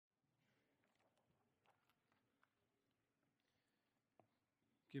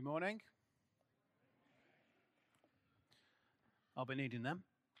Good morning. I'll be needing them.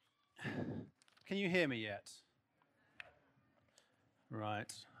 Can you hear me yet? Right.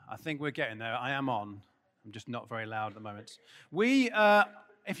 I think we're getting there. I am on. I'm just not very loud at the moment.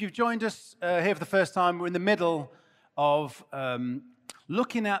 If you've joined us here for the first time, we're in the middle of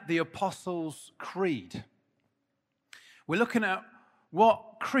looking at the Apostles' Creed. We're looking at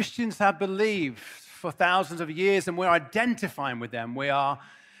what Christians have believed for thousands of years, and we're identifying with them. We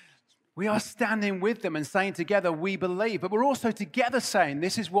are standing with them and saying together, we believe. But we're also together saying,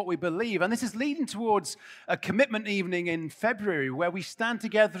 this is what we believe. And this is leading towards a commitment evening in February where we stand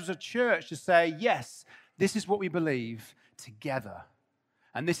together as a church to say, yes, this is what we believe together.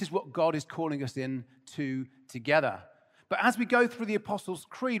 And this is what God is calling us in to together. But as we go through the Apostles'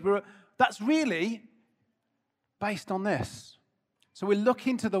 Creed, that's really based on this. So we're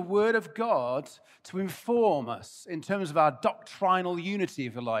looking to the Word of God to inform us in terms of our doctrinal unity,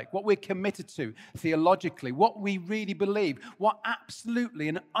 if you like, what we're committed to theologically, what we really believe, what absolutely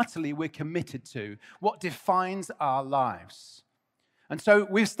and utterly we're committed to, what defines our lives. And so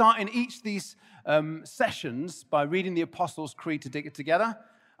we're starting each of these sessions by reading the Apostles' Creed together,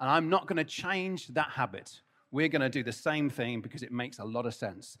 and I'm not going to change that habit. We're going to do the same thing because it makes a lot of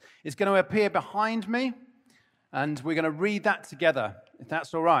sense. It's going to appear behind me. And we're going to read that together, if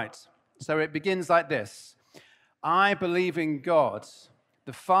that's all right. So it begins like this. I believe in God,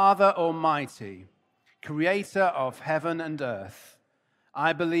 the Father Almighty, creator of heaven and earth.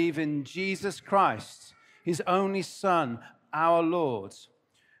 I believe in Jesus Christ, his only Son, our Lord,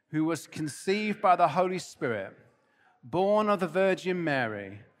 who was conceived by the Holy Spirit, born of the Virgin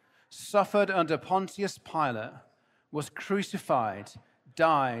Mary, suffered under Pontius Pilate, was crucified,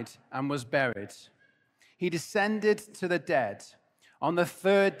 died, and was buried. He descended to the dead. On the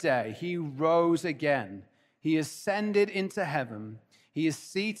third day, he rose again. He ascended into heaven. He is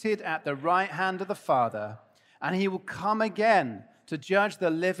seated at the right hand of the Father, and he will come again to judge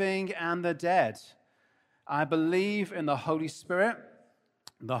the living and the dead. I believe in the Holy Spirit,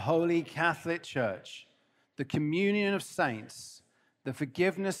 the Holy Catholic Church, the communion of saints, the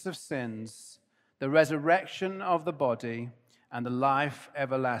forgiveness of sins, the resurrection of the body, and the life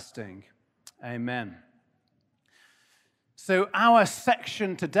everlasting. Amen. So our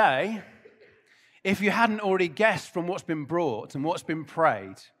section today, if you hadn't already guessed from what's been brought and what's been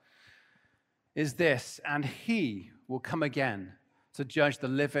prayed, is this: and he will come again to judge the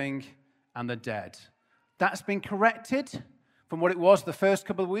living and the dead. That's been corrected from what it was the first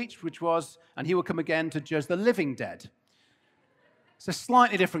couple of weeks, which was, and he will come again to judge the living dead. It's a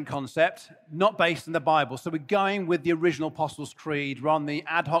slightly different concept, not based in the Bible. So we're going with the original Apostles' Creed rather than the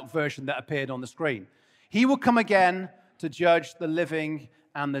ad hoc version that appeared on the screen. He will come again to judge the living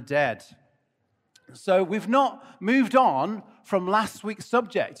and the dead. So we've not moved on from last week's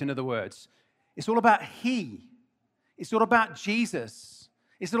subject, in other words. It's all about he. It's all about Jesus.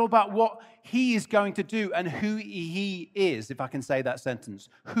 It's all about what he is going to do and who he is, if I can say that sentence.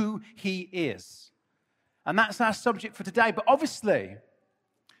 Who he is. And that's our subject for today. But obviously,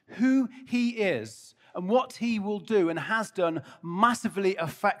 who he is and what he will do and has done massively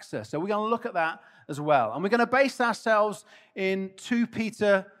affects us. So we're going to look at that as well. And we're going to base ourselves in 2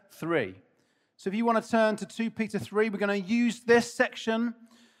 Peter 3. So if you want to turn to 2 Peter 3, we're going to use this section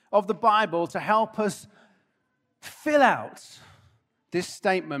of the Bible to help us fill out this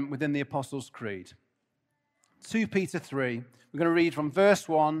statement within the Apostles' Creed. 2 Peter 3, we're going to read from verse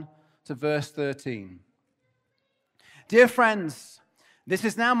 1 to verse 13. Dear friends, this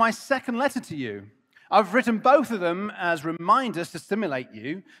is now my second letter to you. I've written both of them as reminders to stimulate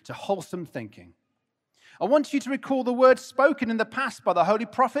you to wholesome thinking. I want you to recall the words spoken in the past by the holy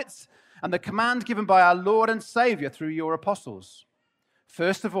prophets and the command given by our Lord and Savior through your apostles.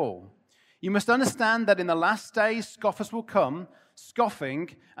 First of all, you must understand that in the last days scoffers will come, scoffing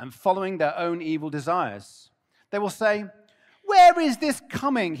and following their own evil desires. They will say, "Where is this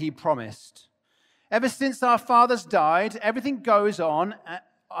coming he promised? Ever since our fathers died, everything goes on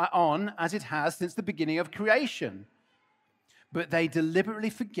as it has since the beginning of creation." But they deliberately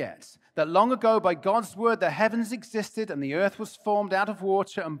forget that long ago by God's word the heavens existed and the earth was formed out of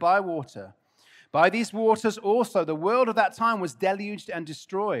water and by water. By these waters also the world of that time was deluged and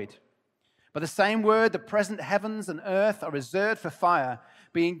destroyed. By the same word the present heavens and earth are reserved for fire,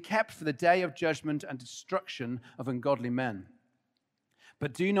 being kept for the day of judgment and destruction of ungodly men.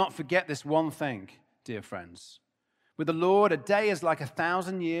 But do not forget this one thing, dear friends. With the Lord, a day is like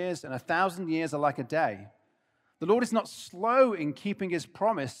 1,000 years, and 1,000 years are like a day. The Lord is not slow in keeping his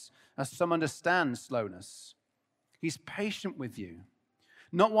promise, as some understand slowness. He's patient with you,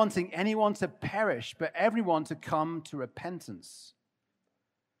 not wanting anyone to perish, but everyone to come to repentance.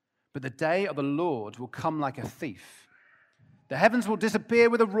 But the day of the Lord will come like a thief. The heavens will disappear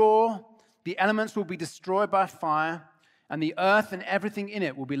with a roar, the elements will be destroyed by fire, and the earth and everything in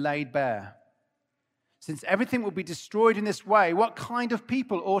it will be laid bare. Since everything will be destroyed in this way, what kind of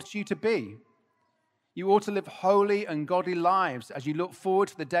people ought you to be? You ought to live holy and godly lives as you look forward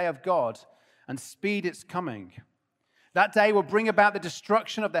to the day of God and speed its coming. That day will bring about the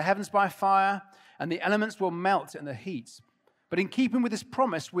destruction of the heavens by fire, and the elements will melt in the heat. But in keeping with this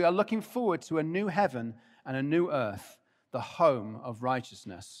promise, we are looking forward to a new heaven and a new earth, the home of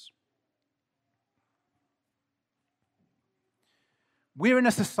righteousness. We're in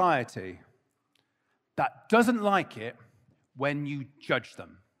a society that doesn't like it when you judge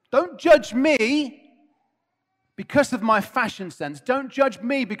them. Don't judge me because of my fashion sense. Don't judge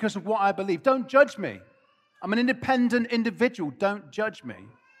me because of what I believe. Don't judge me. I'm an independent individual. Don't judge me.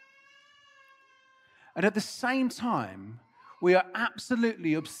 And at the same time, we are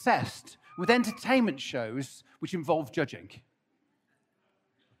absolutely obsessed with entertainment shows which involve judging.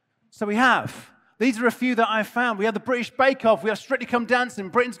 So these are a few that I found. We have the British Bake Off, we have Strictly Come Dancing,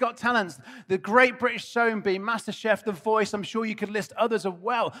 Britain's Got Talent, the Great British Sewing Bee, MasterChef, The Voice. I'm sure you could list others as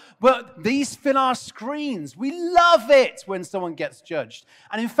well. But these fill our screens. We love it when someone gets judged.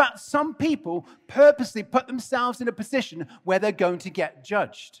 And in fact, some people purposely put themselves in a position where they're going to get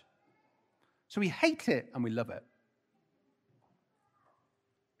judged. So we hate it and we love it.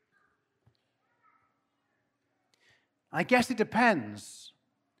 I guess it depends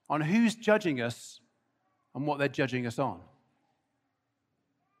on who's judging us and what they're judging us on.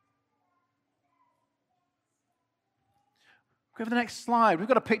 Go for the next slide. We've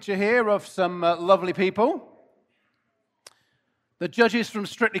got a picture here of some lovely people. The judges from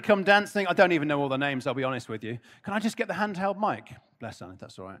Strictly Come Dancing. I don't even know all their names, I'll be honest with you. Can I just get the handheld mic? Bless her, if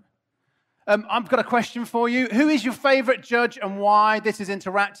that's all right. I've got a question for you. Who is your favorite judge and why? This is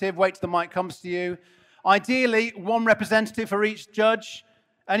interactive. Wait till the mic comes to you. Ideally, one representative for each judge.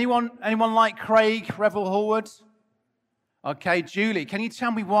 Anyone like Craig Revel Horwood? Okay, Julie, can you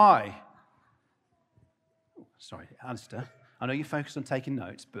tell me why? Sorry, Alistair. I know you focus on taking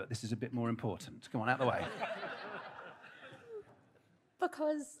notes, but this is a bit more important. Come on, out the way.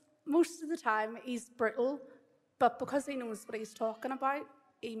 Because most of the time he's brutal, but because he knows what he's talking about,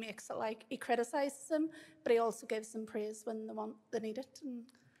 he makes it like he criticizes them, but he also gives them praise when they need it.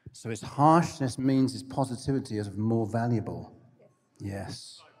 So his harshness means his positivity is more valuable.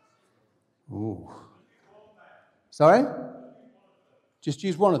 Yes. Ooh. Sorry? Just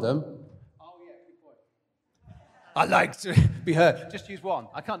use one of them? Oh, yeah, good point. I like to be heard. Just use one.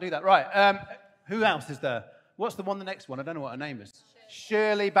 I can't do that. Right. Who else is there? What's the next one? I don't know what her name is.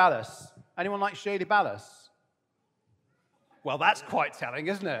 Shirley Ballas. Anyone like Shirley Ballas? Well, that's quite telling,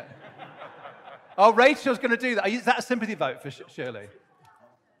 isn't it? Oh, Rachel's going to do that. Is that a sympathy vote for Shirley?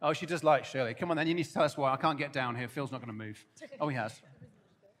 Oh, she does like Shirley. Come on, then. You need to tell us why. I can't get down here. Phil's not going to move. Oh, he has.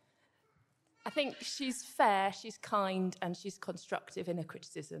 I think she's fair, she's kind, and she's constructive in her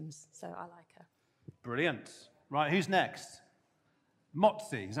criticisms. So I like her. Brilliant. Right, who's next?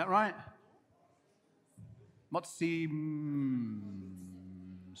 Motzi, is that right? Motzi,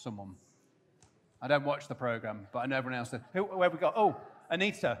 someone. I don't watch the program, but I know everyone else. Where have we got? Oh,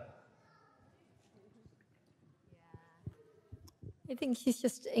 Anita. I think she's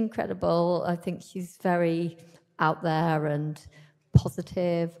just incredible. I think she's very out there and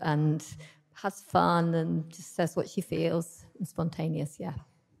positive and has fun and just says what she feels and spontaneous, yeah.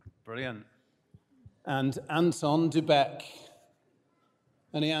 Brilliant. And Anton Dubek.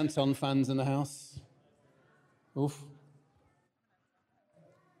 Any Anton fans in the house? Oof.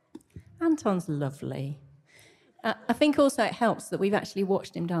 Anton's lovely. I think also it helps that we've actually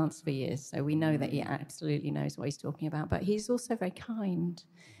watched him dance for years, so we know that he absolutely knows what he's talking about. But he's also very kind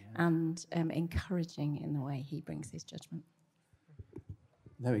and encouraging in the way he brings his judgment.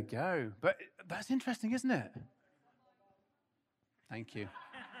 There we go. But that's interesting, isn't it? Thank you.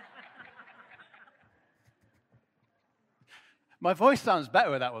 My voice sounds better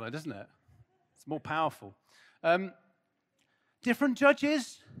with that one, though, doesn't it? It's more powerful. Different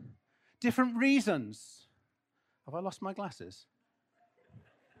judges, different reasons. Have I lost my glasses?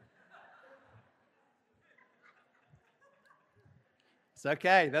 It's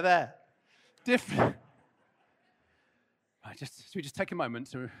okay, they're there. Different. Right, should we just take a moment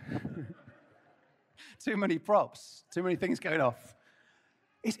to... Too many props, too many things going off.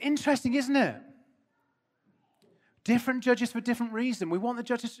 It's interesting, isn't it? Different judges for different reasons. We want the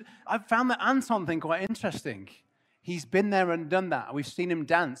judges... I found the Anton thing quite interesting. He's been there and done that. We've seen him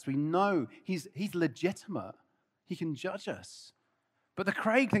dance. We know he's legitimate. He can judge us. But the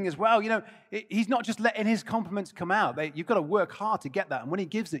Craig thing as well, he's not just letting his compliments come out. You've got to work hard to get that. And when he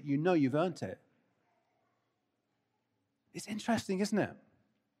gives it, you know you've earned it. It's interesting, isn't it?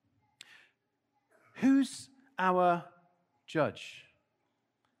 Who's our judge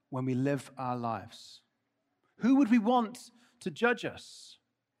when we live our lives? Who would we want to judge us?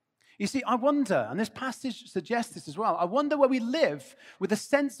 You see, I wonder, and this passage suggests this as well, I wonder where we live with a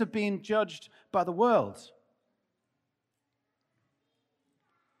sense of being judged by the world.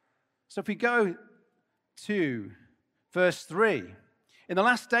 So if we go to verse 3, in the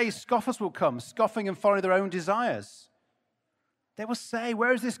last days scoffers will come, scoffing and following their own desires. They will say,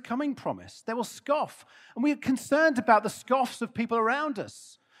 where is this coming promise? They will scoff. And we are concerned about the scoffs of people around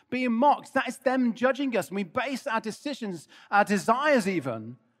us, being mocked. That is them judging us. And we base our decisions, our desires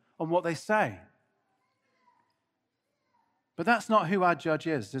even, on what they say. But that's not who our judge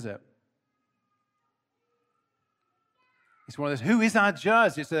is it? It's one of those, who is our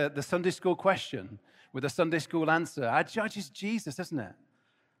judge? It's the Sunday school question with a Sunday school answer. Our judge is Jesus, isn't it?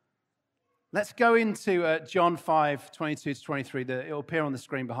 Let's go into John 5:22-23. It'll appear on the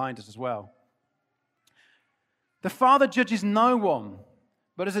screen behind us as well. The Father judges no one,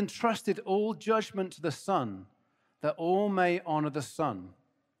 but has entrusted all judgment to the Son, that all may honor the Son.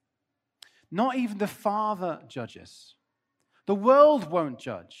 Not even the Father judges. The world won't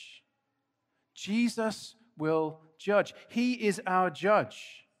judge. Jesus will judge. He is our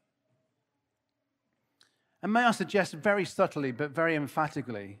judge. And may I suggest very subtly, but very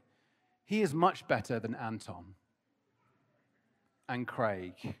emphatically, he is much better than Anton and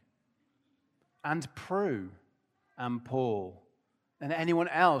Craig and Prue and Paul and anyone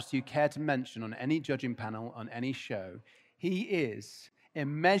else you care to mention on any judging panel, on any show. He is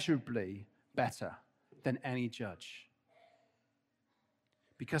immeasurably better than any judge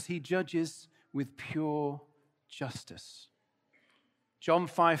because he judges with pure justice. John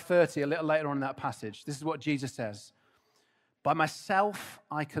 5:30, a little later on in that passage, this is what Jesus says. By myself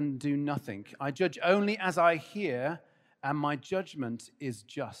I can do nothing. I judge only as I hear, and my judgment is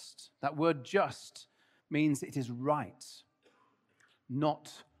just. That word just means it is right,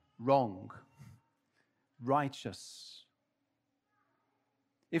 not wrong, righteous.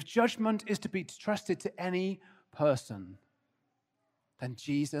 If judgment is to be trusted to any person, then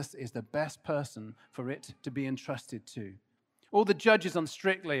Jesus is the best person for it to be entrusted to. All the judges on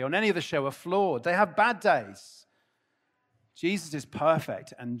Strictly, on any of the show, are flawed. They have bad days. Jesus is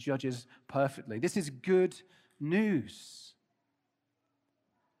perfect and judges perfectly. This is good news.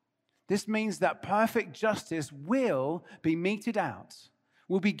 This means that perfect justice will be meted out,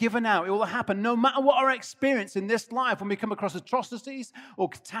 will be given out. It will happen no matter what our experience in this life when we come across atrocities or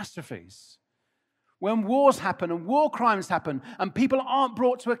catastrophes. When wars happen and war crimes happen and people aren't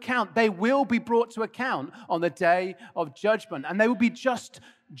brought to account, they will be brought to account on the day of judgment, and they will be judged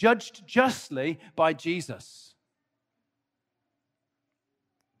justly by Jesus.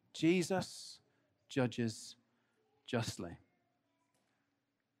 Jesus judges justly.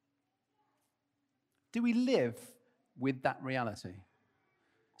 Do we live with that reality?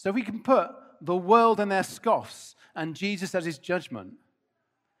 So if we can put the world and their scoffs and Jesus as his judgment,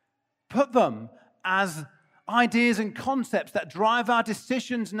 put them as ideas and concepts that drive our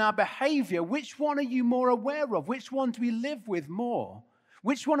decisions and our behavior, which one are you more aware of? Which one do we live with more?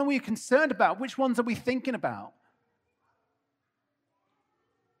 Which one are we concerned about? Which ones are we thinking about?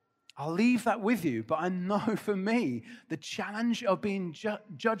 I'll leave that with you, but I know for me, the challenge of being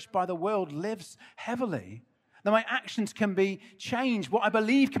judged by the world lives heavily. That my actions can be changed. What I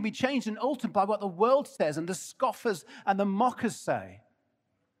believe can be changed and altered by what the world says and the scoffers and the mockers say.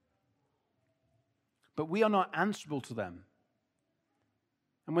 But we are not answerable to them.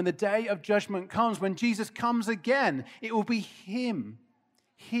 And when the day of judgment comes, when Jesus comes again, it will be him,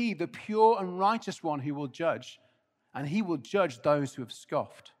 he, the pure and righteous one, who will judge. And he will judge those who have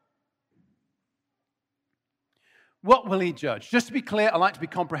scoffed. What will he judge? Just to be clear, I like to be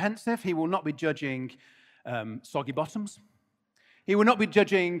comprehensive. He will not be judging soggy bottoms. He will not be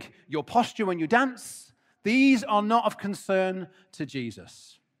judging your posture when you dance. These are not of concern to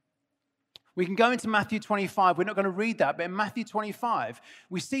Jesus. We can go into Matthew 25. We're not going to read that, but in Matthew 25,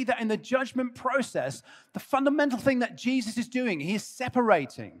 we see that in the judgment process, the fundamental thing that Jesus is doing, he is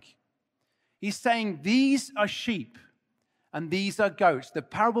separating. He's saying, these are sheep and these are goats. The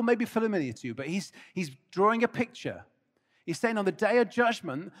parable may be familiar to you, but he's drawing a picture. He's saying on the day of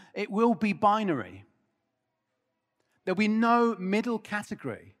judgment, it will be binary. There'll be no middle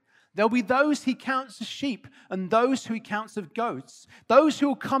category. There'll be those he counts as sheep and those who he counts as goats. Those who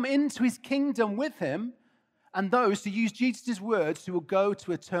will come into his kingdom with him and those, to use Jesus' words, who will go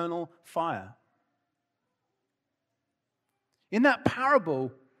to eternal fire. In that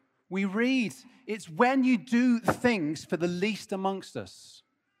parable, we read, it's when you do things for the least amongst us,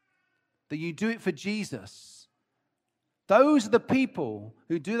 that you do it for Jesus. Those are the people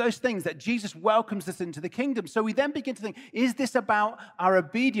who do those things that Jesus welcomes us into the kingdom. So we then begin to think, is this about our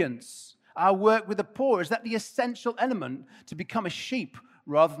obedience, our work with the poor? Is that the essential element to become a sheep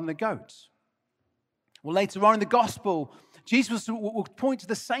rather than a goat? Well, later on in the gospel, Jesus will point to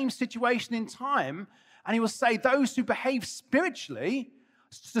the same situation in time, and he will say, those who behave spiritually,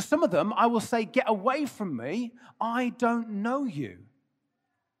 to some of them, I will say, get away from me, I don't know you.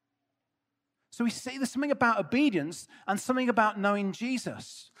 So we see there's something about obedience and something about knowing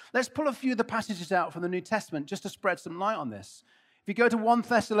Jesus. Let's pull a few of the passages out from the New Testament just to spread some light on this. If you go to 1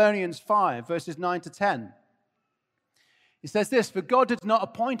 Thessalonians 5, verses 9 to 10, it says this, for God did not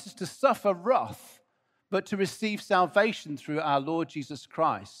appoint us to suffer wrath, but to receive salvation through our Lord Jesus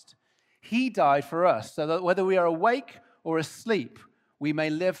Christ. He died for us, so that whether we are awake or asleep, we may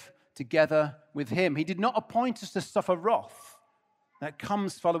live together with him. He did not appoint us to suffer wrath that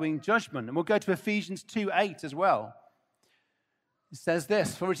comes following judgment. And we'll go to Ephesians 2:8 as well. It says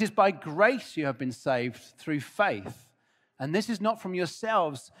this, for it is by grace you have been saved through faith. And this is not from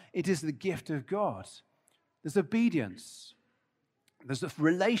yourselves, it is the gift of God. There's obedience. There's a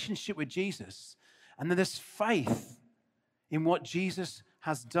relationship with Jesus. And then there's faith in what Jesus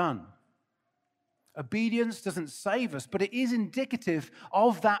has done. Obedience doesn't save us, but it is indicative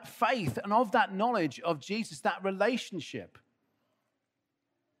of that faith and of that knowledge of Jesus, that relationship.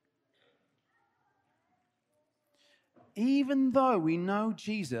 Even though we know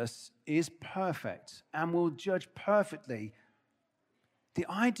Jesus is perfect and will judge perfectly, the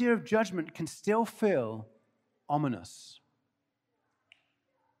idea of judgment can still feel ominous.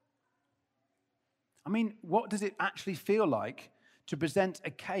 I mean, what does it actually feel like to present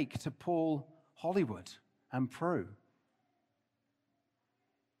a cake to Paul Hollywood and Prue?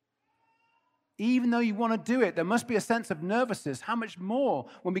 Even though you want to do it, there must be a sense of nervousness. How much more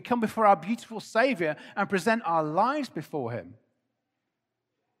when we come before our beautiful Savior and present our lives before him?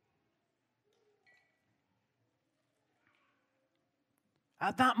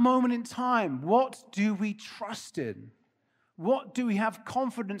 At that moment in time, what do we trust in? What do we have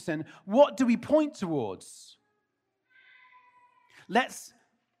confidence in? What do we point towards? Let's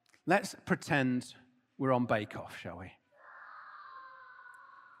pretend we're on Bake Off, shall we?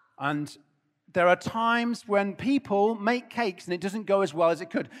 And there are times when people make cakes and it doesn't go as well as it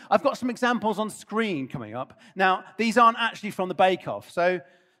could. I've got some examples on screen coming up. Now, these aren't actually from the Bake Off. So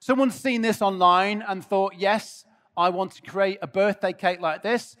someone's seen this online and thought, yes, I want to create a birthday cake like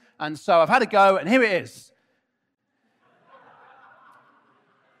this. And so I've had a go, and here it is.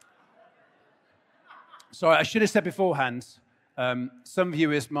 Sorry, I should have said beforehand, some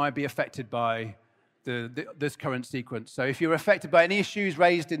viewers might be affected by this current sequence. So if you're affected by any issues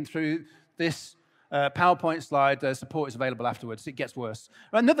raised in through this PowerPoint slide, support is available afterwards. It gets worse.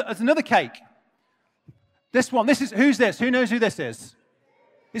 There's another cake. This one. Who's this? Who knows who this is?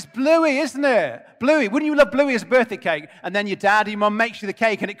 It's Bluey, isn't it? Bluey. Wouldn't you love Bluey as a birthday cake? And then your dad or your mum makes you the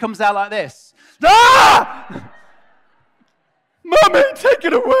cake and it comes out like this. Ah! Mummy, take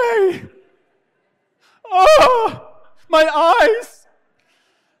it away. Oh, my eyes.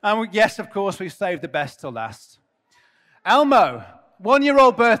 And yes, of course, we've saved the best till last. Elmo,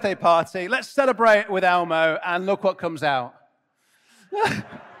 1-year-old birthday party. Let's celebrate with Elmo, and look what comes out.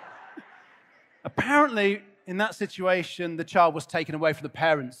 Apparently, in that situation, the child was taken away from the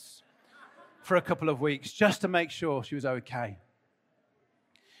parents for a couple of weeks just to make sure she was okay.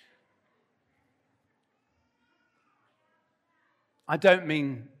 I don't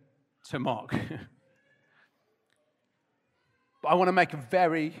mean to mock. But I want to make a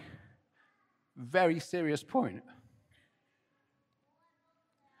very, very serious point.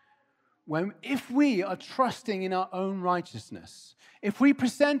 If we are trusting in our own righteousness, if we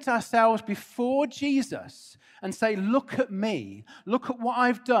present ourselves before Jesus and say, look at me, look at what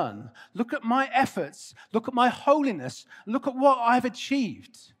I've done, look at my efforts, look at my holiness, look at what I've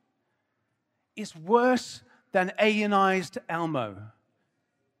achieved, it's worse than alienized Elmo.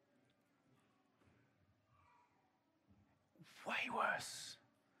 Way worse.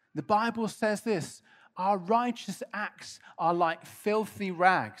 The Bible says this, our righteous acts are like filthy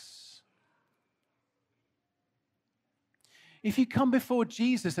rags. If you come before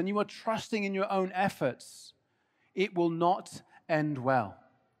Jesus and you are trusting in your own efforts, it will not end well.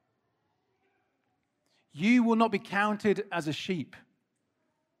 You will not be counted as a sheep.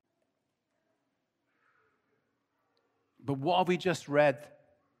 But what have we just read?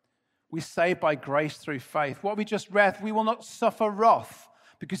 We're saved by grace through faith. What we just read, we will not suffer wrath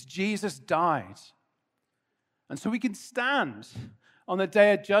because Jesus died. And so we can stand on the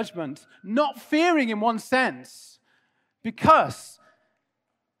day of judgment, not fearing in one sense, because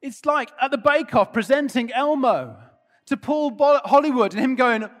it's like at the Bake Off presenting Elmo to Paul Hollywood and him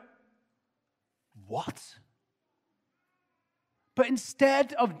going, what? But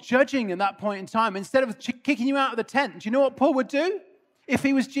instead of judging in that point in time, instead of kicking you out of the tent, do you know what Paul would do if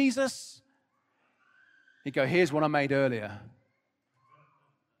he was Jesus? He'd go, here's what I made earlier.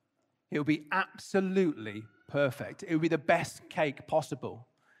 It would be absolutely perfect. It would be the best cake possible.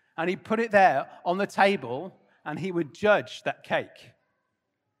 And he'd put it there on the table and he would judge that cake.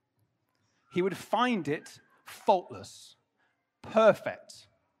 He would find it faultless, perfect,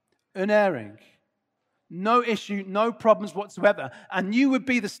 unerring, no issue, no problems whatsoever. And you would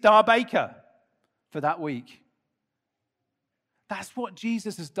be the star baker for that week. That's what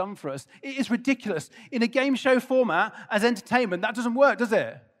Jesus has done for us. It is ridiculous. In a game show format, as entertainment, that doesn't work, does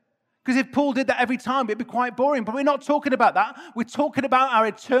it? Because if Paul did that every time, it'd be quite boring. But we're not talking about that. We're talking about our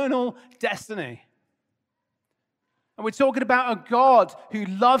eternal destiny. And we're talking about a God who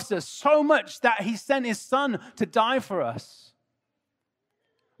loves us so much that he sent his son to die for us.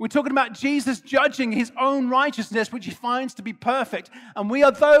 We're talking about Jesus judging his own righteousness, which he finds to be perfect. And we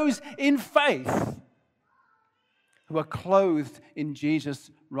are those in faith who are clothed in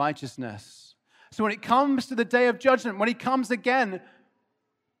Jesus' righteousness. So when it comes to the day of judgment, when he comes again,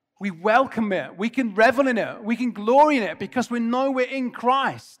 we welcome it. We can revel in it. We can glory in it because we know we're in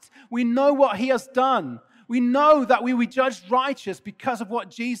Christ. We know what he has done. We know that we will be judged righteous because of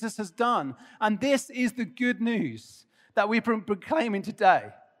what Jesus has done. And this is the good news that we're proclaiming today.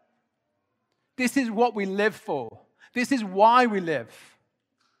 This is what we live for. This is why we live.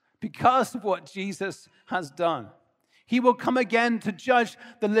 Because of what Jesus has done. He will come again to judge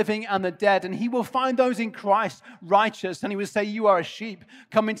the living and the dead, and he will find those in Christ righteous, and he will say, you are a sheep,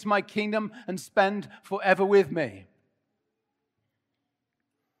 come into my kingdom and spend forever with me.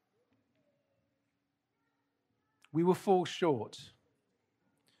 We will fall short,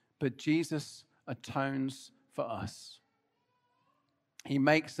 but Jesus atones for us. He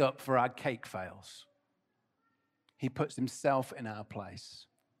makes up for our cake fails. He puts himself in our place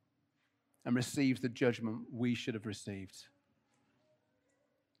and receives the judgment we should have received.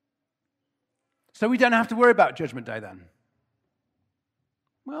 So we don't have to worry about Judgment Day then.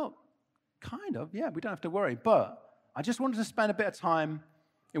 Well, kind of, yeah, we don't have to worry. But I just wanted to spend a bit of time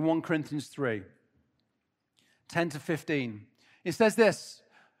in 1 Corinthians 3, 10 to 15. It says this.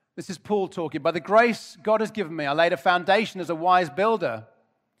 This is Paul talking. By the grace God has given me, I laid a foundation as a wise builder.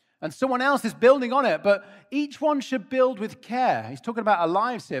 And someone else is building on it, but each one should build with care. He's talking about our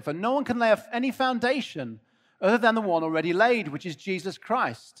lives here, for no one can lay any foundation other than the one already laid, which is Jesus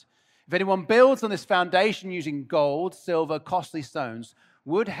Christ. If anyone builds on this foundation using gold, silver, costly stones,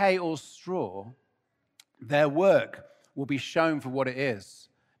 wood, hay, or straw, their work will be shown for what it is.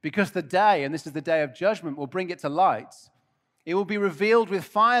 Because the day, and this is the day of judgment, will bring it to light. It will be revealed with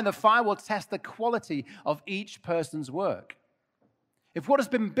fire, and the fire will test the quality of each person's work. If what has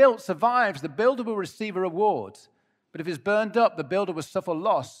been built survives, the builder will receive a reward. But if it's burned up, the builder will suffer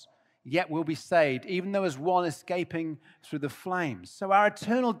loss, yet will be saved, even though as one escaping through the flames. So our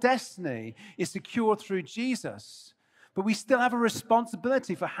eternal destiny is secure through Jesus. But we still have a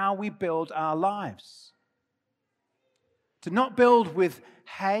responsibility for how we build our lives. To not build with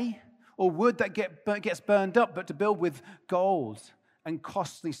hay or wood that gets burned up, but to build with gold and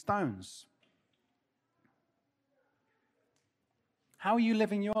costly stones. How are you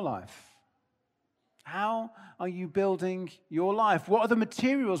living your life? How are you building your life? What are the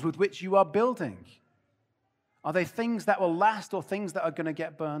materials with which you are building? Are they things that will last or things that are going to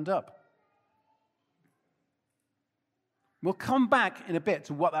get burned up? We'll come back in a bit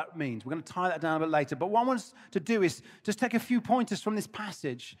to what that means. We're going to tie that down a bit later. But what I want us to do is just take a few pointers from this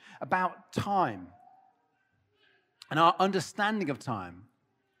passage about time and our understanding of time.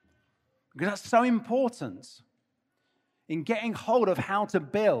 Because that's so important in getting hold of how to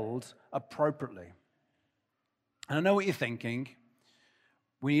build appropriately. And I know what you're thinking.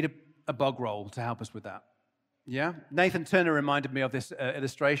 We need a bog roll to help us with that. Yeah? Nathan Turner reminded me of this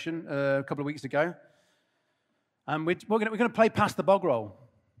illustration a couple of weeks ago. And we're going to play past the bog roll.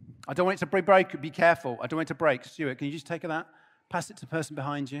 I don't want it to break. Be careful. I don't want it to break. Stuart, can you just take that? Pass it to the person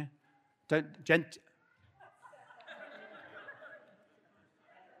behind you.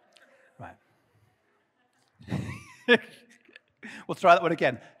 Right. We'll try that one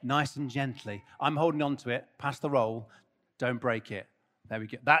again. Nice and gently. I'm holding on to it. Pass the roll. Don't break it. There we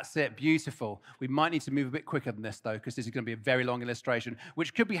go. That's it. Beautiful. We might need to move a bit quicker than this, though, because this is going to be a very long illustration,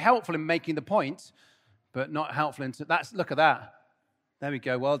 which could be helpful in making the point, but not helpful in... Look at that. There we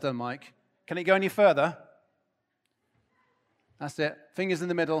go. Well done, Mike. Can it go any further? That's it. Fingers in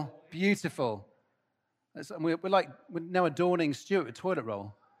the middle. Beautiful. We're now adorning Stuart with toilet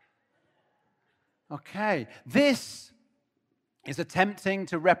roll. Okay. This is attempting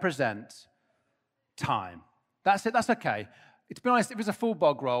to represent time. That's it. That's okay. To be honest, if it was a full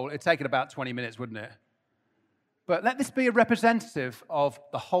bog roll, it'd take it about 20 minutes, wouldn't it? But let this be a representative of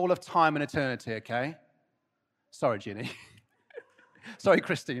the whole of time and eternity, okay? Sorry, Ginny. Sorry,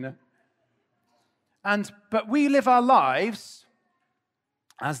 Christina. But we live our lives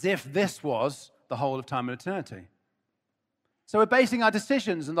as if this was the whole of time and eternity. So we're basing our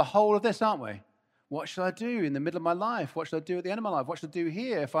decisions on the whole of this, aren't we? What shall I do in the middle of my life? What shall I do at the end of my life? What shall I do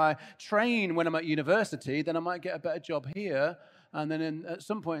here? If I train when I'm at university, then I might get a better job here. And then at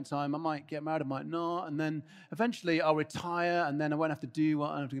some point in time, I might get married, I might not. And then eventually I'll retire, and then I won't have to do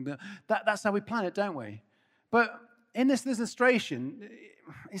what I have to do. That's how we plan it, don't we? But in this illustration,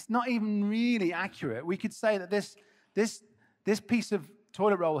 it's not even really accurate. We could say that this piece of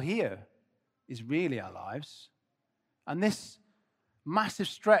toilet roll here is really our lives. And this massive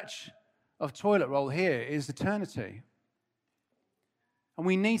stretch of toilet roll here is eternity. And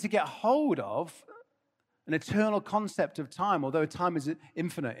we need to get hold of an eternal concept of time, although time is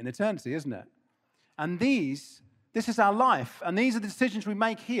infinite in eternity, isn't it? And this is our life, and these are the decisions we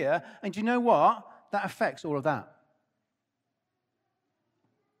make here, and do you know what? That affects all of that.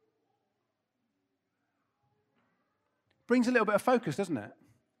 Brings a little bit of focus, doesn't it?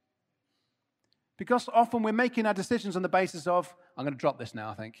 Because often we're making our decisions on the basis of, I'm going to drop this now,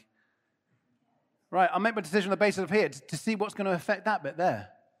 I think. Right, I'll make my decision on the basis of here to see what's going to affect that bit there.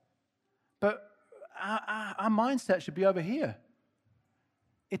 But our mindset should be over here.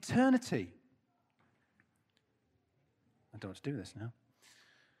 Eternity. I don't want to do this now.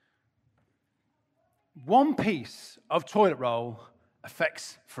 One piece of toilet roll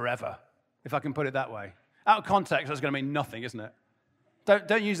affects forever, if I can put it that way. Out of context, that's going to mean nothing, isn't it?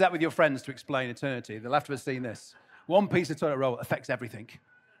 Don't use that with your friends to explain eternity. They'll have to have seen this. One piece of toilet roll affects everything.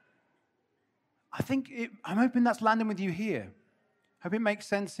 I'm hoping that's landing with you here. Hope it makes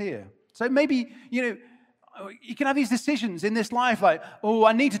sense here. So maybe, you can have these decisions in this life like, oh,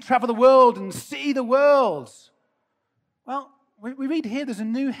 I need to travel the world and see the world. Well, we read here there's a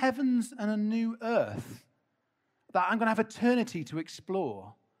new heavens and a new earth that I'm going to have eternity to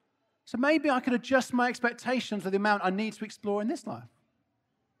explore. So maybe I could adjust my expectations for the amount I need to explore in this life.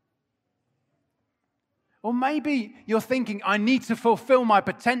 Or maybe you're thinking, I need to fulfill my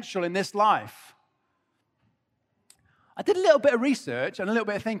potential in this life. I did a little bit of research and a little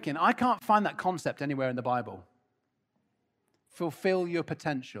bit of thinking. I can't find that concept anywhere in the Bible. Fulfill your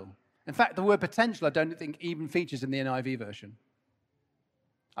potential. In fact, the word potential I don't think even features in the NIV version.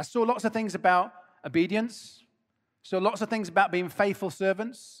 I saw lots of things about obedience. Saw lots of things about being faithful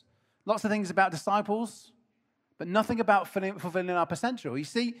servants. Lots of things about disciples. But nothing about fulfilling our potential. You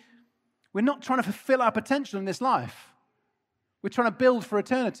see, we're not trying to fulfill our potential in this life. We're trying to build for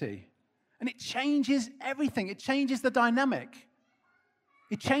eternity. And it changes everything. It changes the dynamic.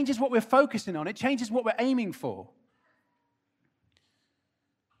 It changes what we're focusing on. It changes what we're aiming for.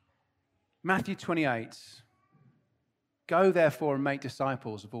 Matthew 28. Go therefore and make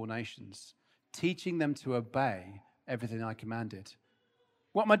disciples of all nations, teaching them to obey everything I commanded.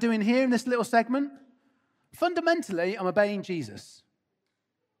 What am I doing here in this little segment? Fundamentally, I'm obeying Jesus.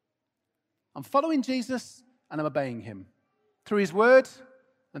 I'm following Jesus and I'm obeying him through his word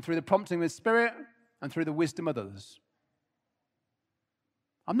and through the prompting of his Spirit and through the wisdom of others.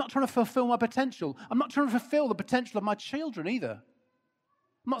 I'm not trying to fulfill my potential. I'm not trying to fulfill the potential of my children either.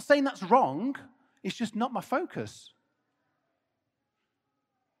 I'm not saying that's wrong. It's just not my focus.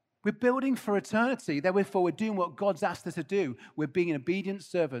 We're building for eternity. Therefore, we're doing what God's asked us to do. We're being obedient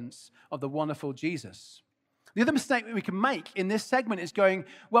servants of the wonderful Jesus. The other mistake that we can make in this segment is going,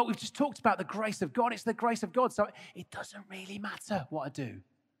 well, we've just talked about the grace of God. It's the grace of God, so it doesn't really matter what I do.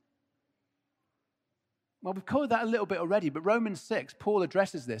 Well, we've covered that a little bit already, but Romans 6, Paul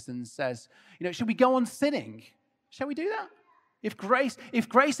addresses this and says, should we go on sinning? Shall we do that? If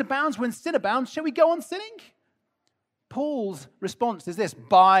grace abounds when sin abounds, shall we go on sinning? Paul's response is this: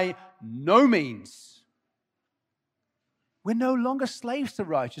 by no means. We're no longer slaves to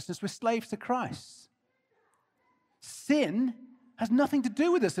righteousness, we're slaves to Christ. Sin has nothing to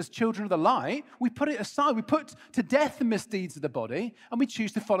do with us as children of the light. We put it aside. We put to death the misdeeds of the body, and we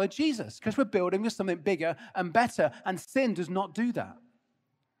choose to follow Jesus because we're building with something bigger and better, and sin does not do that.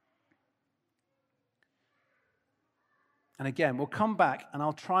 And again, we'll come back, and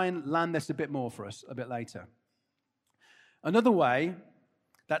I'll try and land this a bit more for us a bit later. Another way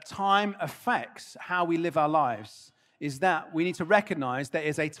that time affects how we live our lives is that we need to recognize there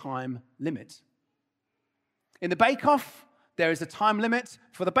is a time limit. In the bake-off, there is a time limit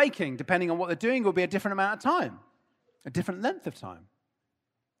for the baking. Depending on what they're doing, it will be a different amount of time, a different length of time.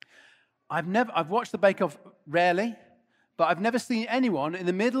 I've watched the bake-off rarely, but I've never seen anyone in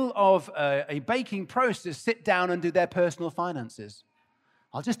the middle of a baking process sit down and do their personal finances.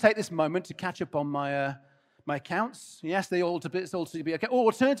 I'll just take this moment to catch up on my accounts. Yes, it's all to be okay. Or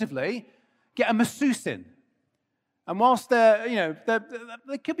alternatively, get a masseuse in. And whilst they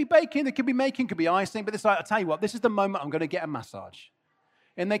could be baking, they could be making, could be icing, but I'll tell you what, this is the moment I'm going to get a massage.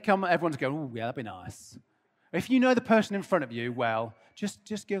 And they come, everyone's going, oh, yeah, that'd be nice. If you know the person in front of you, well,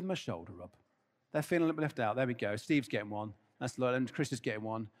 just give them a shoulder rub. They're feeling a little bit left out. There we go. Steve's getting one. That's the and Chris is getting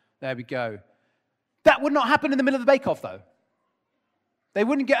one. There we go. That would not happen in the middle of the bake-off, though. They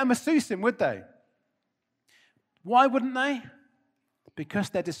wouldn't get a masseuse in, would they? Why wouldn't they? Because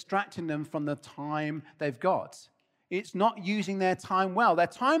they're distracting them from the time they've got. It's not using their time well. Their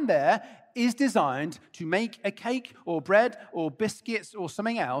time there is designed to make a cake or bread or biscuits or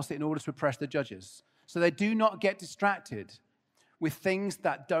something else in order to impress the judges. So they do not get distracted with things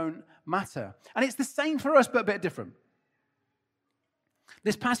that don't matter. And it's the same for us, but a bit different.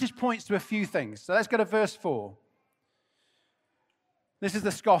 This passage points to a few things. So let's go to verse 4. This is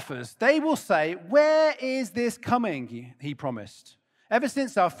the scoffers. They will say, where is this coming, he promised? Ever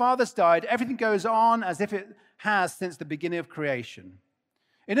since our fathers died, everything goes on as if it has since the beginning of creation.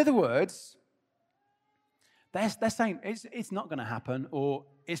 In other words, they're saying it's not going to happen or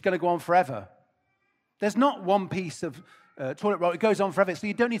it's going to go on forever. There's not one piece of toilet roll. It goes on forever, so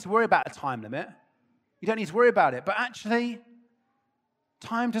you don't need to worry about a time limit. You don't need to worry about it. But actually,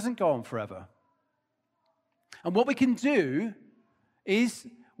 time doesn't go on forever. And what we can do is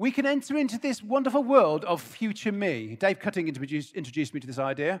we can enter into this wonderful world of future me. Dave Cutting introduced me to this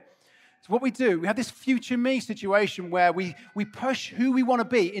idea. So what we do, we have this future me situation where we push who we want to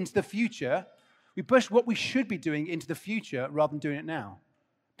be into the future. We push what we should be doing into the future rather than doing it now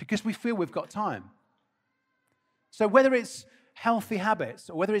because we feel we've got time. So whether it's healthy habits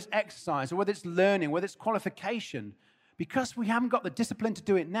or whether it's exercise or whether it's learning, whether it's qualification, because we haven't got the discipline to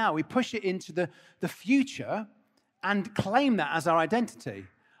do it now, we push it into the future and claim that as our identity.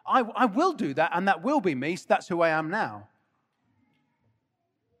 I will do that, and that will be me, so that's who I am now.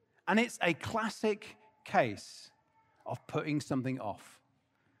 And it's a classic case of putting something off.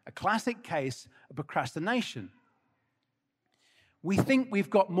 A classic case of procrastination. We think we've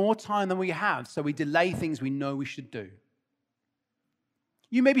got more time than we have, so we delay things we know we should do.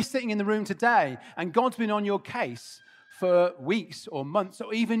 You may be sitting in the room today, and God's been on your case for weeks or months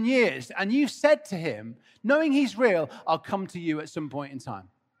or even years, and you've said to him, knowing he's real, I'll come to you at some point in time.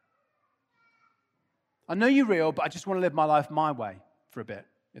 I know you're real, but I just want to live my life my way for a bit,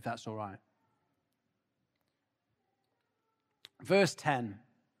 if that's all right. Verse 10.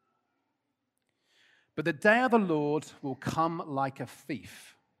 But the day of the Lord will come like a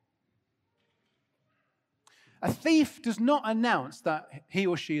thief. A thief does not announce that he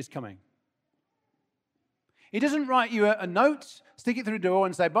or she is coming. He doesn't write you a note, stick it through the door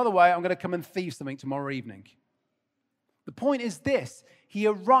and say, by the way, I'm going to come and thieve something tomorrow evening. The point is this, he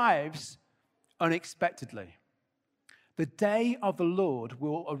arrives unexpectedly. The day of the Lord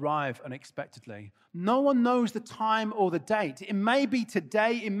will arrive unexpectedly. No one knows the time or the date. It may be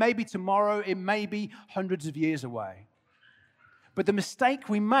today, it may be tomorrow, it may be hundreds of years away. But the mistake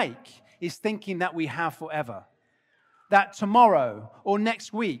we make is thinking that we have forever. That tomorrow or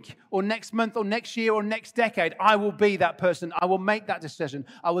next week or next month or next year or next decade, I will be that person. I will make that decision.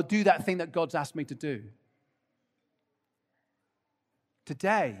 I will do that thing that God's asked me to do.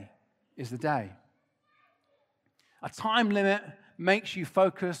 Today is the day. A time limit makes you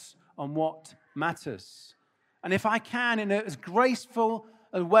focus on what matters. And if I can, in as graceful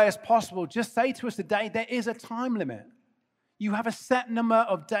a way as possible, just say to us today, there is a time limit. You have a set number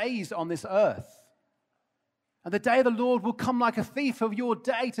of days on this earth. And the day of the Lord will come like a thief, or your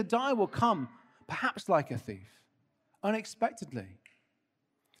day to die will come perhaps like a thief, unexpectedly.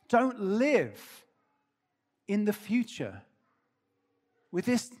 Don't live in the future with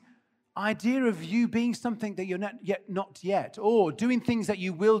this idea of you being something that you're not yet, or doing things that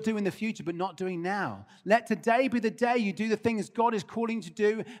you will do in the future but not doing now. Let today be the day you do the things God is calling you to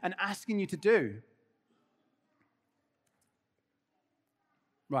do and asking you to do.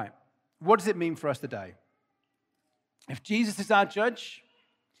 Right. What does it mean for us today? If Jesus is our judge,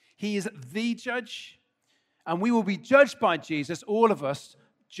 he is the judge, and we will be judged by Jesus, all of us,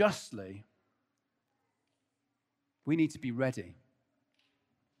 justly. We need to be ready.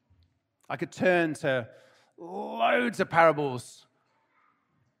 I could turn to loads of parables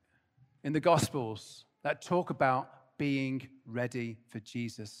in the Gospels that talk about being ready for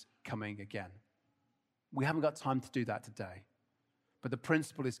Jesus coming again. We haven't got time to do that today. But the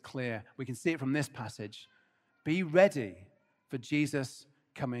principle is clear. We can see it from this passage. Be ready for Jesus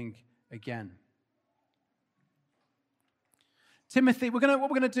coming again. Timothy, what we're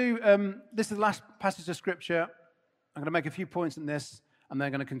going to do, this is the last passage of Scripture. I'm going to make a few points in this, and then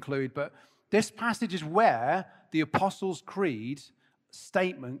I'm going to conclude. But this passage is where the Apostles' Creed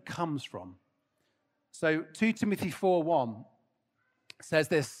statement comes from. So 2 Timothy 4:1 says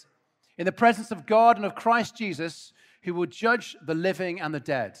this, in the presence of God and of Christ Jesus, who will judge the living and the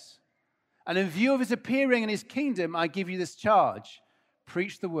dead. And in view of his appearing in his kingdom, I give you this charge.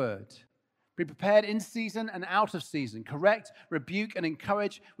 Preach the word. Be prepared in season and out of season. Correct, rebuke, and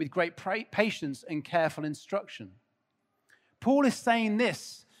encourage with great patience and careful instruction. Paul is saying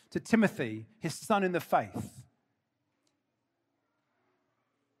this to Timothy, his son in the faith.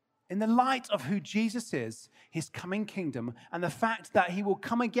 In the light of who Jesus is, his coming kingdom, and the fact that he will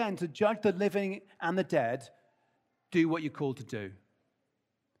come again to judge the living and the dead, do what you're called to do.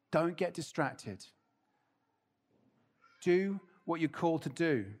 Don't get distracted. Do what you're called to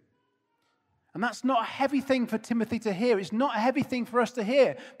do. And that's not a heavy thing for Timothy to hear. It's not a heavy thing for us to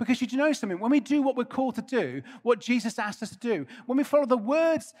hear. Because you know something? When we do what we're called to do, what Jesus asked us to do, when we follow the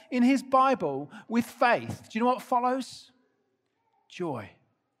words in his Bible with faith, do you know what follows? Joy.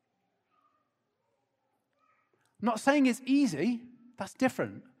 I'm not saying it's easy. That's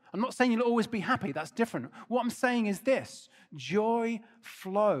different. I'm not saying you'll always be happy. That's different. What I'm saying is this. Joy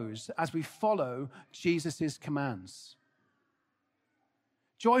flows as we follow Jesus' commands.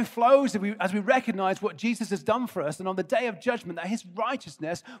 Joy flows as we recognize what Jesus has done for us, and on the day of judgment, that his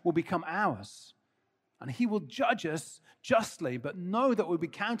righteousness will become ours. And he will judge us justly, but know that we'll be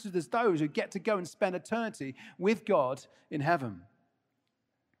counted as those who get to go and spend eternity with God in heaven.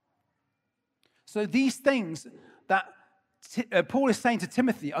 So these things that Paul is saying to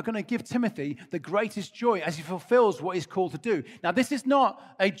Timothy are going to give Timothy the greatest joy as he fulfills what he's called to do. Now, this is not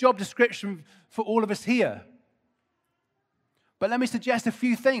a job description for all of us here. But let me suggest a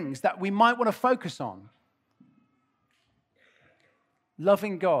few things that we might want to focus on.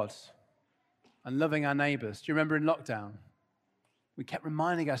 Loving God and loving our neighbors. Do you remember in lockdown? We kept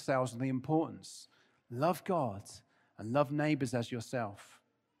reminding ourselves of the importance. Love God and love neighbors as yourself.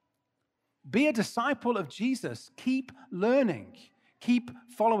 Be a disciple of Jesus. Keep learning. Keep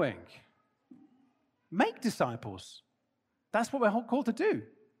following. Make disciples. That's what we're called to do.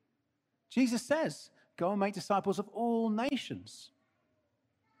 Jesus says, go and make disciples of all nations.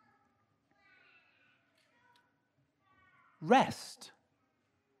 Rest.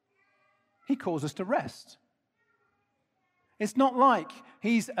 He calls us to rest. It's not like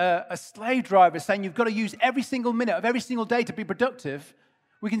he's a slave driver saying you've got to use every single minute of every single day to be productive.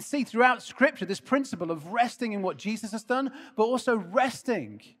 We can see throughout Scripture this principle of resting in what Jesus has done, but also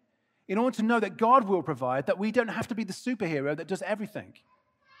resting in order to know that God will provide, that we don't have to be the superhero that does everything.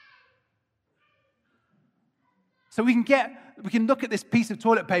 So we can look at this piece of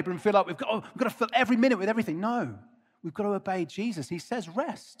toilet paper and feel like we've got to fill every minute with everything. No, we've got to obey Jesus. He says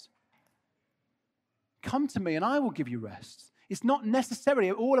rest. Come to me and I will give you rest. It's not necessarily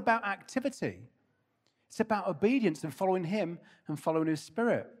all about activity. It's about obedience and following him and following his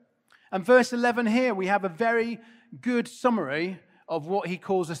Spirit. And verse 11 here, we have a very good summary of what he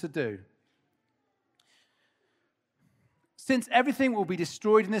calls us to do. Since everything will be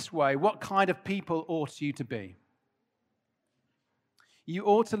destroyed in this way, what kind of people ought you to be? You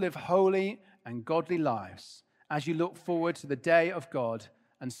ought to live holy and godly lives as you look forward to the day of God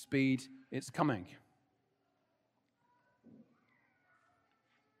and speed its coming.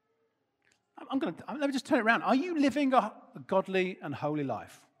 Let me just turn it around. Are you living a godly and holy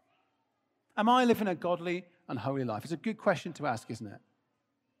life? Am I living a godly and holy life? It's a good question to ask, isn't it?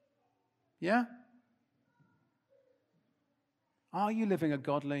 Yeah? Are you living a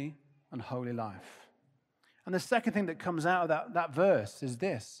godly and holy life? And the second thing that comes out of that verse is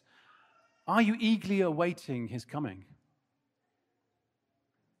this. Are you eagerly awaiting his coming?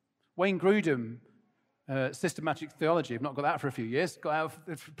 Wayne Grudem, Systematic Theology, I've not got that for a few years, got out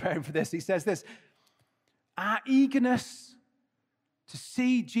of preparing for this. He says this, our eagerness to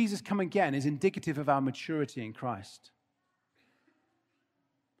see Jesus come again is indicative of our maturity in Christ.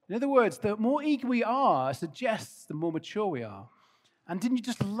 In other words, the more eager we are suggests the more mature we are. And didn't you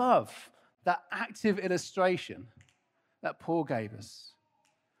just love that active illustration that Paul gave us?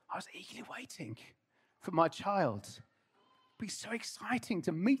 I was eagerly waiting for my child. It'd be so exciting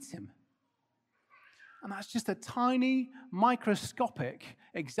to meet him. And that's just a tiny, microscopic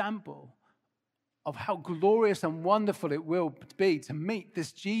example of how glorious and wonderful it will be to meet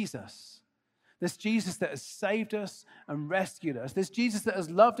this Jesus that has saved us and rescued us, this Jesus that has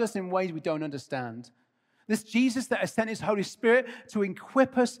loved us in ways we don't understand, This Jesus that has sent his Holy Spirit to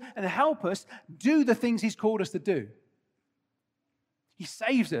equip us and help us do the things he's called us to do. He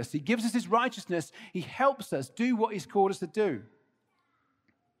saves us. He gives us his righteousness. He helps us do what he's called us to do.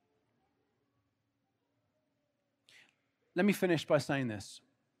 Let me finish by saying this.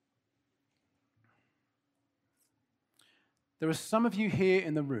 There are some of you here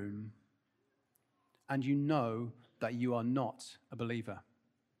in the room, and you know that you are not a believer.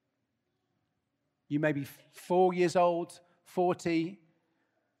 You may be 4 years old, 40,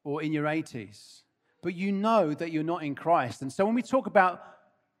 or in your 80s, but you know that you're not in Christ. And so when we talk about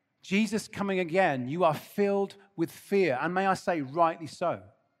Jesus coming again, you are filled with fear, and may I say, rightly so.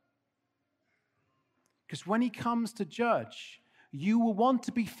 Because when he comes to judge, you will want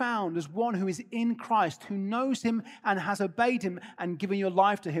to be found as one who is in Christ, who knows him and has obeyed him and given your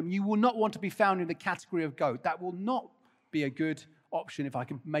life to him. You will not want to be found in the category of goat. That will not be a good option, if I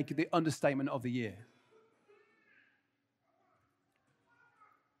can make it the understatement of the year.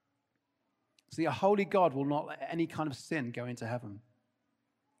 See, a holy God will not let any kind of sin go into heaven.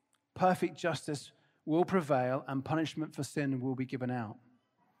 Perfect justice will prevail and punishment for sin will be given out.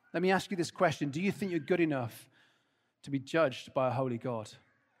 Let me ask you this question. Do you think you're good enough to be judged by a holy God?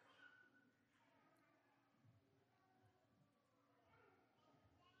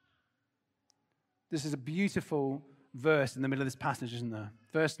 This is a beautiful verse in the middle of this passage, isn't there?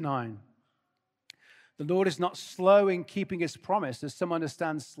 Verse 9. The Lord is not slow in keeping his promise, as some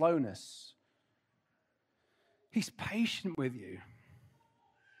understand slowness. He's patient with you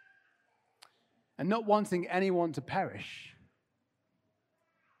and not wanting anyone to perish,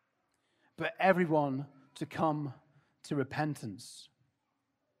 but everyone to come to repentance.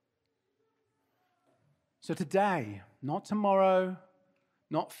 So today, not tomorrow,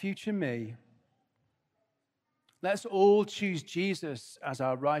 not future me, let's all choose Jesus as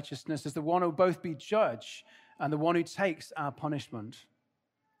our righteousness, as the one who will both be judge and the one who takes our punishment.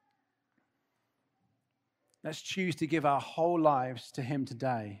 Let's choose to give our whole lives to him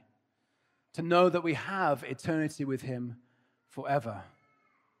today, to know that we have eternity with him forever.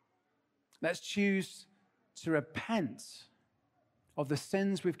 Let's choose to repent of the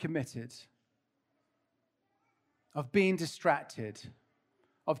sins we've committed, of being distracted,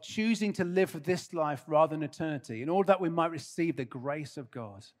 of choosing to live for this life rather than eternity, in order that we might receive the grace of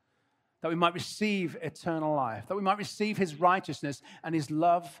God, that we might receive eternal life, that we might receive his righteousness and his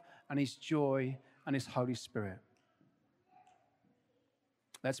love and his joy and his Holy Spirit.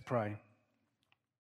 Let's pray.